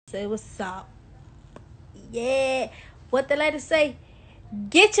Say what's up. Yeah. What the lady say?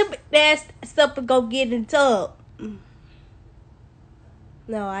 Get your ass up and go get in the tub.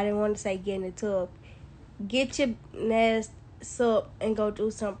 No, I didn't want to say get in the tub. Get your ass up and go do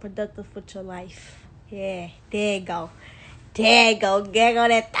something productive with your life. Yeah, there you go. There you go. Gag on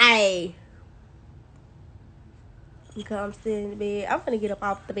that thing. Because I'm still in the bed. I'm gonna get up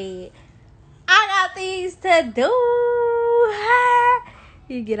off the bed. I got things to do.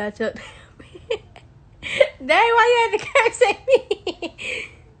 You get out your bed. Dang, why you had to curse at me?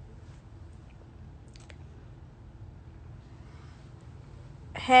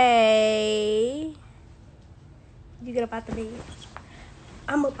 Hey. You get up out the bed.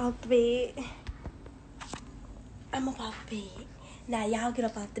 I'm up out the bed. I'm up out the bed. Now y'all get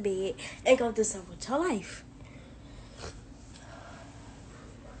up out the bed and go do something with your life.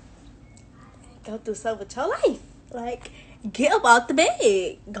 Go do something with your life. Like, get up out the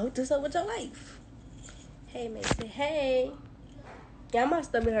bed. Go do something with your life. Hey, Macy. Hey. Yeah, my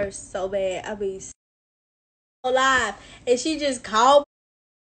stomach hurts so bad. I be so alive. And she just called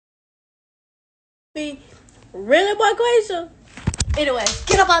me. Really, boy, Quasia? Anyway,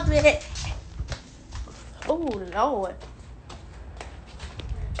 get up out the bed. Oh, Lord.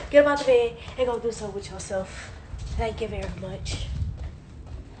 Get up out the bed and go do something with yourself. Thank you very much.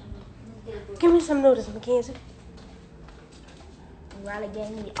 Give me some noodles, Mackenzie. Riley gave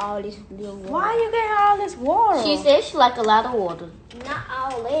me all this little water. Why you getting all this water? She said she like a lot of water. Not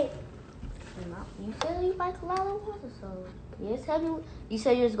all that. You said you like a lot of water, so yes, tell me. You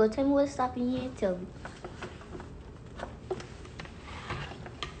said you was gonna tell me what's stopping you and tell me.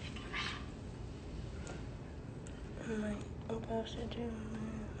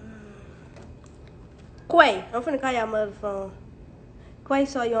 Quay, I'm finna call y'all mother phone. Quay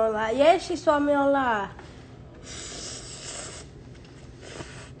saw you on live. Yeah, she saw me on live.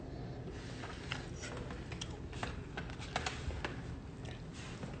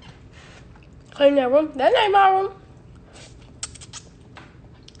 Clean that room. That ain't my room.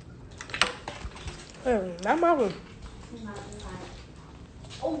 Not my room.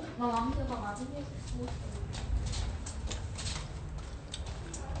 Oh, my mom.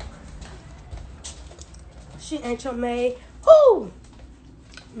 She ain't your maid. Who?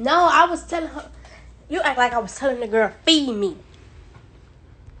 No, I was telling her. You act like I was telling the girl, feed me.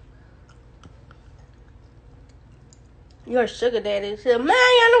 You're a sugar daddy. She said, man,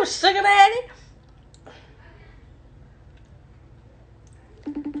 you no sugar daddy.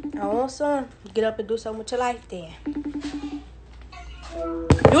 I want some. Get up and do something with your life then.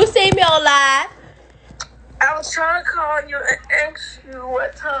 You see me on live. I was trying to call you and ask you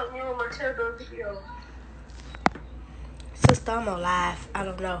what time you and my children to be on. Sister, I'm on live. I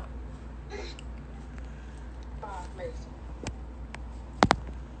don't know.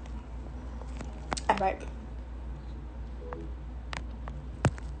 All right.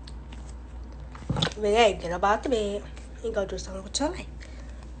 But hey, get up out the bed and go do something with your life.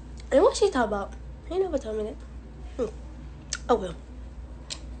 And what she talk about? He never told me that. Oh well.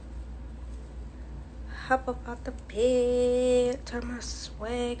 Hop up out the bed, turn my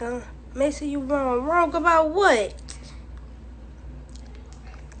swag on. Macy, you wrong. Wrong about what?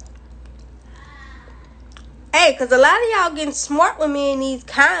 Hey, because a lot of y'all getting smart with me in these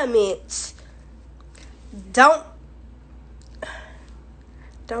comments. Don't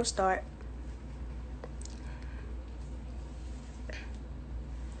start.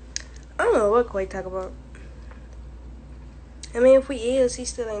 I don't know what Quay talk about. I mean, if we is, he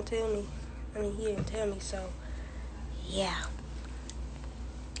still ain't tell me. I mean, he didn't tell me, so yeah.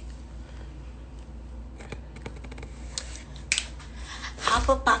 Hop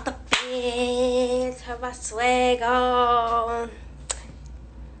up out the bed, turn my swag on.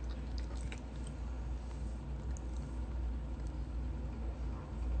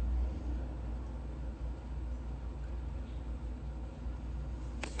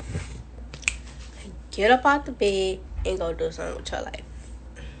 Get up out the bed and go do something with your life.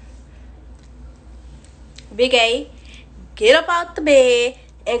 Big A, get up out the bed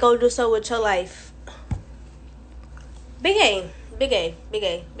and go do something with your life. Big A. I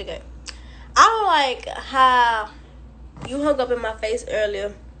don't like how you hung up in my face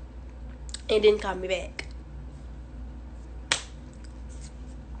earlier and didn't call me back.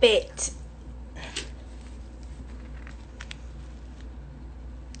 Bet.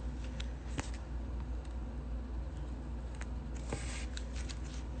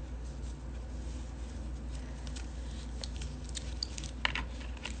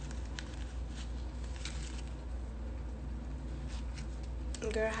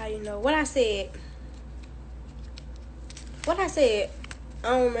 Girl, how you know? What I said? I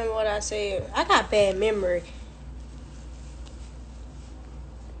don't remember what I said. I got bad memory.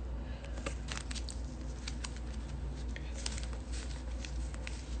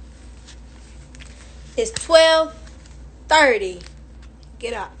 It's 12:30.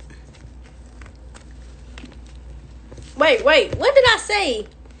 Get up. Wait. What did I say?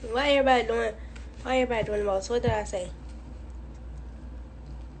 Why everybody doing the most? What did I say?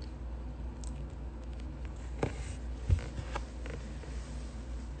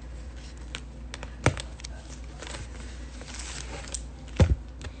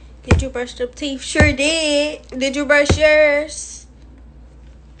 Did you brush your teeth? Sure did. Did you brush yours?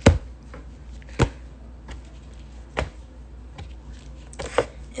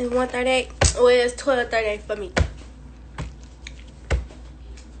 It's 1:38. Well, it's 12:38 for me.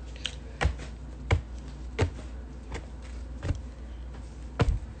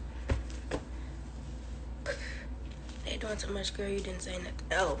 They doing too much, girl. You didn't say nothing.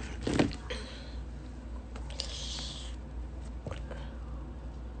 Oh.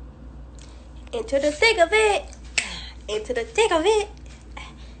 Into the thick of it. Into the thick of it.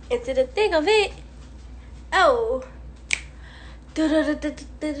 Into the thick of it. Oh.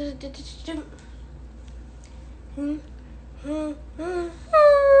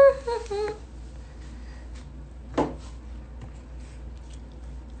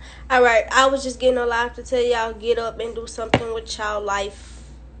 Alright, I was just getting on live to tell y'all get up and do something with y'all life.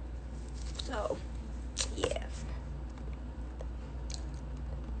 So, yeah.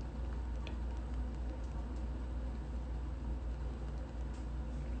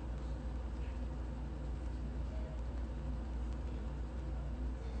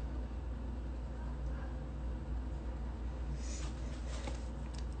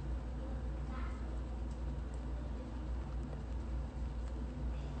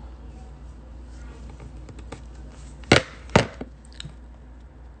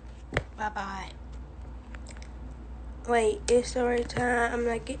 Bye-bye. Wait, it's the right time. I'm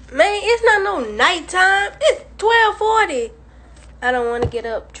not getting... Man, it's not no nighttime. It's 12:40. I don't want to get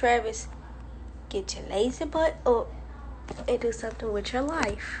up. Travis, get your lazy butt up and do something with your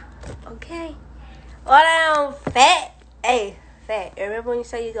life. Okay? Hold on, fat. Hey, fat. Remember when you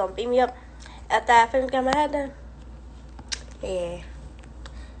said you gonna beat me up after I finished got my hair done? Yeah.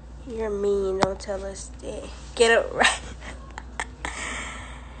 You're mean. Don't tell us that. Get it right.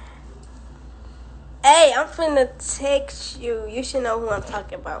 Hey, I'm finna text you. You should know who I'm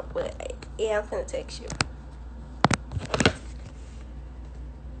talking about, but yeah, I'm finna text you.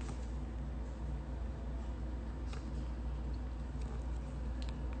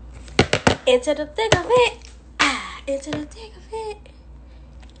 Into the thick of it. Into the thick of it.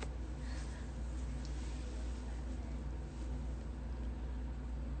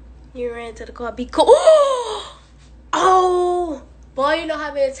 You ran to the car. Be cool. Oh, boy, you know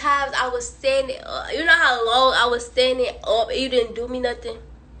how many times I was standing up. You know how long I was standing up and you didn't do me nothing?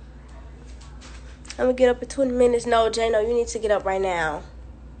 I'm gonna get up in 20 minutes. No, Jano, you need to get up right now.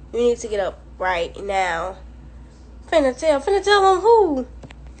 You need to get up right now. Finna tell them who.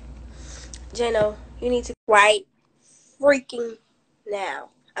 Jano, you need to right freaking now.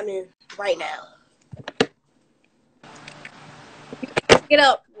 I mean, right now. Get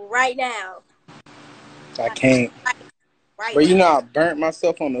up right now. I can't. Right But you know now. I burnt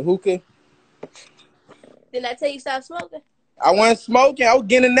myself on the hookah. Didn't I tell you stop smoking? I wasn't smoking. I was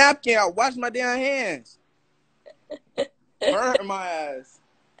getting a napkin. I washed my damn hands. Burnt my ass.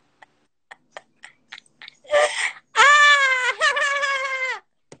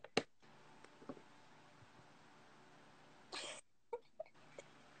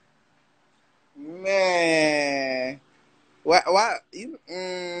 Man. Why you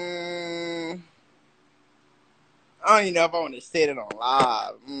I don't even know if I want to say it on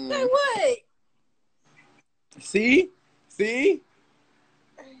live. Say what? See?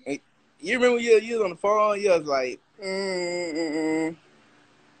 You remember when you was on the phone? You was like, I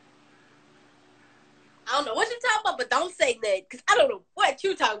don't know what you're talking about, but don't say that, because I don't know what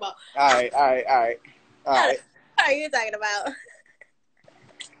you're talking about. All right. What are you talking about?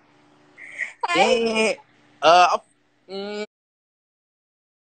 Hey?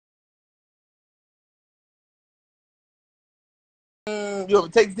 You want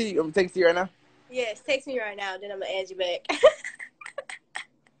me to text you? I'm text you right now? Yes, text me right now, then I'm going to add you back.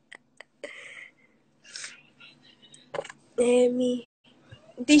 And me.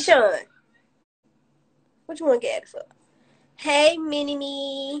 Deshaun, what you want to get added for? Hey,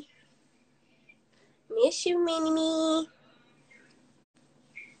 Mini-Me. Miss you, Mini-Me.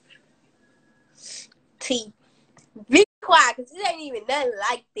 T. Be quiet, because it ain't even nothing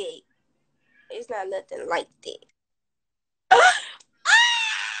like that. It's not nothing like that.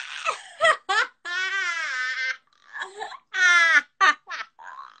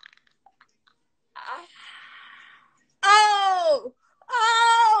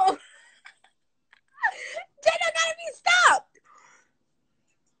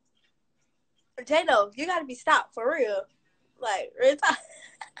 J-Lo, you gotta be stopped for real. Like, real talk.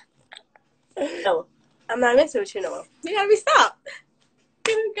 No, I'm not messing with you no more. You gotta be stopped.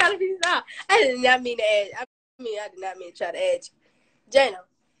 You gotta be stopped. I did not mean to edge. I did not mean to try to edge. J-Lo.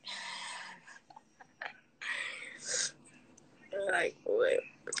 Like, what?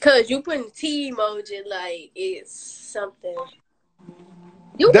 Cause you putting the T emoji like it's something.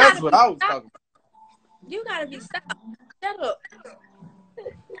 That's what I was talking about. You gotta be stopped. Shut up.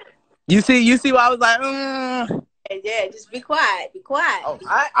 You see why I was like, Yeah, just be quiet. Be quiet. Oh,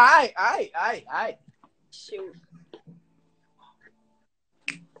 I. Shoot.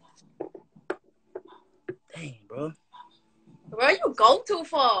 Dang, bro. Bro, you go too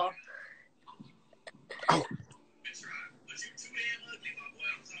far. Oh.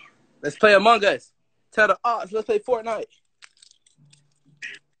 Let's play Among Us. Tell the odds. Let's play Fortnite.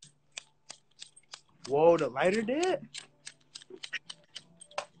 Whoa, the lighter did?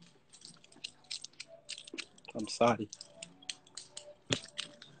 I'm sorry.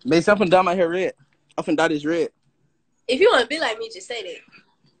 Mason, I'm finna dye my hair red. I'm finna dye this red. If you want to be like me, just say that.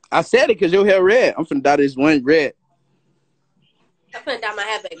 I said it because your hair red. I'm finna dye this one red. I'm finna dye my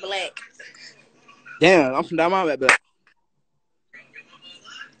hair back black. Damn, I'm finna dye my hair black.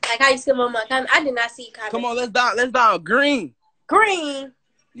 Like how you see my mom. I did not see you comment. Come on, let's dye green. Green.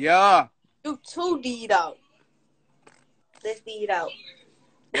 Yeah. You too D'd out. Let's D'd out.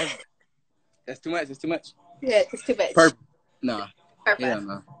 That's too much. That's too much. Yeah, it's too much. Purple. Nah. Purple. Yeah,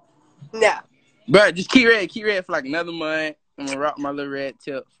 no. No. But just keep red for like another month. I'm gonna rock my little red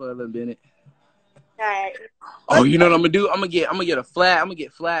tip for a little minute. All right. Oh, you know what I'm gonna do? I'm gonna get a flag. I'm gonna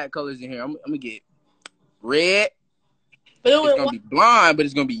get flag colors in here. I'm gonna get red. Blue It's gonna be blonde, but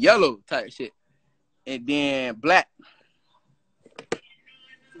it's gonna be yellow type shit. And then black.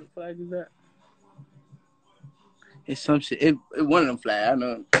 What flag is that? It's some shit. It one of them flags. I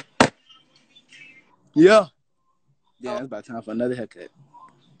know. Yeah. Yeah, it's about time for another haircut.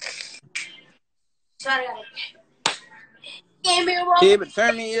 Sorry, give me one more. Yeah, but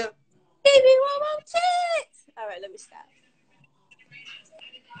turn me up. Give me one more chance. All right, let me stop.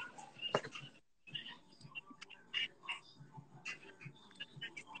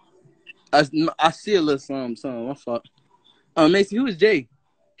 I see a little something. My fault. Mason, who is Jay?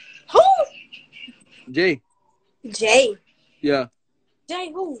 Who? Jay. Jay. Yeah.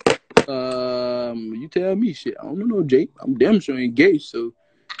 Jay who? You tell me shit. I don't know, Jay. I'm damn sure engaged, so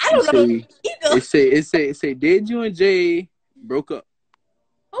I don't know either. It say did you and Jay broke up?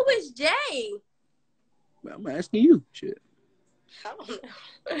 Who is Jay? Well, I'm asking you, shit. I don't know.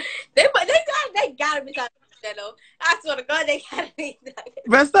 They gotta be talking about that though. I swear to God, they gotta be talking.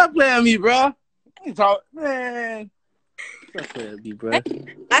 Man, stop playing with me, bro. Ain't talk, man. Stop playing with me, bro. I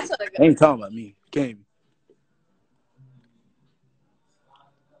swear to God. Ain't talking about me. Can't be.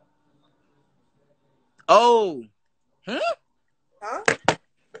 Oh. Huh?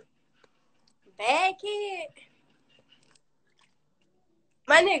 Bad kid.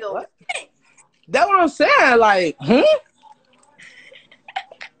 My nigga. What? That's what I'm saying. Like,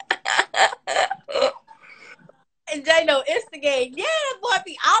 And J-Lo instigate. Yeah, that boy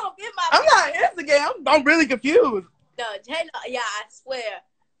be all up in my I'm not instigating. I'm really confused. No, J-Lo, yeah, I swear.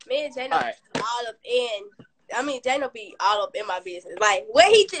 Me and J-Lo Right. all up in. I mean, J-Lo be all up in my business. Like, when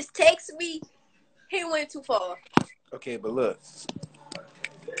he just texted me, he went too far. Okay, but look.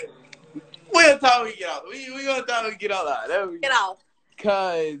 We'll talk when we get out. We gonna talk when we get out. There we go. Get off.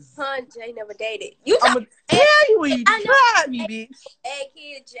 Cause Hun, Jay never dated. You I'm gonna tell you when you I know. try me, bitch. Hey,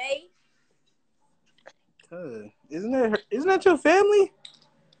 kid, Jay. Isn't that your family?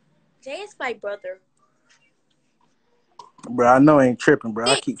 Jay is my brother. Bro, I know I ain't tripping, bro.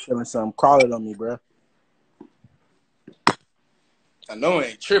 I keep feeling something crawling on me, bro. I know I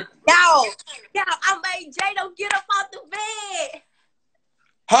ain't tripping. Yo, I made J-Lo get up off the bed.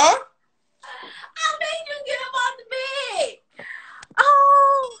 Huh? I made you get up off the bed.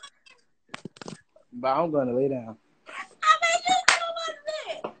 Oh. But I'm gonna lay down. I made you get up off the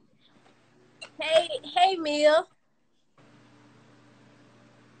bed. Hey, Mia.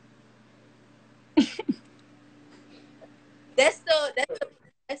 That's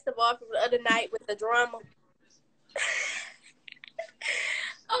the bar from the other night with the drama.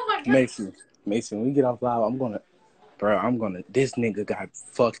 Oh my God. Mason, when we get off live, this nigga got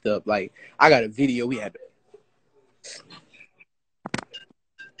fucked up. Like, I got a video we had.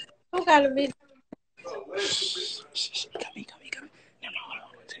 Who got a video? Shh. Come here. No, hold on.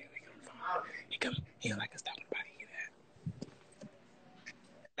 He come. He don't like us talking about it.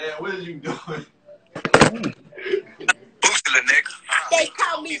 Hey, what are you doing? They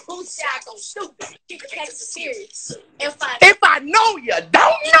call me Boosie. I go stupid. You can take it serious. If I know you,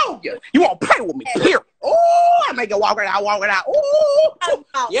 don't know you. You won't play with with me. Period. Oh, I make it walk it out. Oh,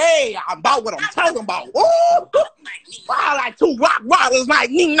 yeah, I'm about what I'm talking about. Oh, I like two rock rollers like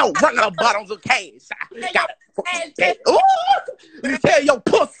Nino running the bottoms of cash. Got it. Oh, you tell your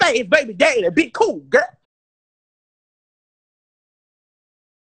pussy baby daddy, be cool, girl.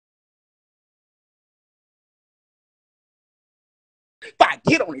 If I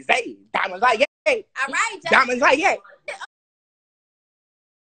get on his ass, diamonds like, hey. All right, Diamonds like, yeah.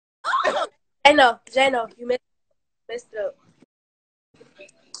 Jano, you messed it up.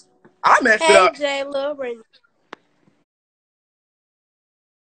 I messed it Hey, up. Jay, Lil Brandon.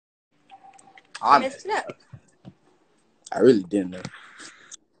 I Messed it up. I really didn't know.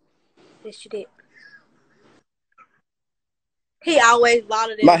 Yes, you did. He always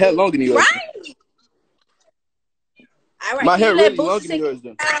bothered it. My hair longer than yours. Right. All right. My hair let really longer than yours,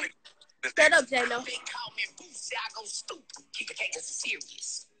 then. Shut up, Jano.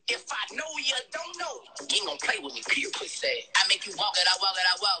 If I know you don't know, you ain't gonna play with me, period. I make you walk it out.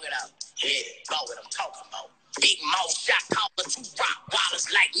 Yeah, know what I'm talking about. Big mouth shot caller, two rock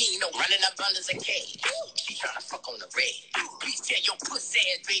wallers like me, no running up under the cage. She tryna fuck on the red. Please tell your pussy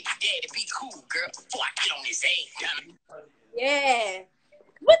ass baby daddy, be cool, girl, before I get on his ass. Yeah.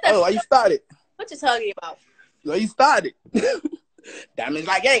 What the? Oh, you started. What you talking about? No, you started. Diamonds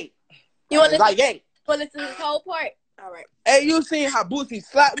like, hey. You want to like, hey. listen to this whole part? All right. Hey, you seen how Boosie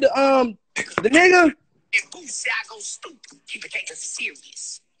slapped the nigga? If Boosie, I go stupid. Keep it cause it's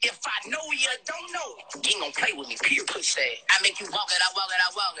serious. If I know you don't know, you ain't gonna play with me, period. I make you walk it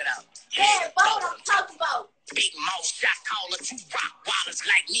out. Yeah, what I'm talking about. Big mouth shot caller, two rock wallers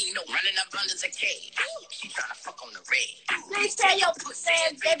like me, no running up under the cage. She tryna fuck on the red. Please tell your pussy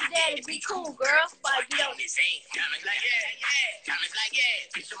ass baby daddy, be cool, girl, before I get on his ass. Diamonds like, yeah. Diamonds like, yeah.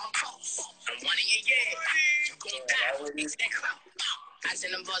 Bitch, I'm a boss. I'm one of your, yeah. You gon' die. Mix that clout. I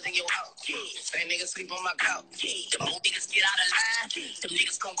send them buzz in your house. Yeah. Same niggas sleep on my couch. Yeah. The more niggas get out of line, them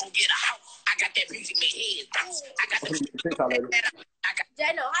niggas gon' go get a house. I got that music in my head. I got the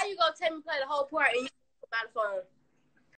Jano, how you gonna tell me play the whole part and you by the phone?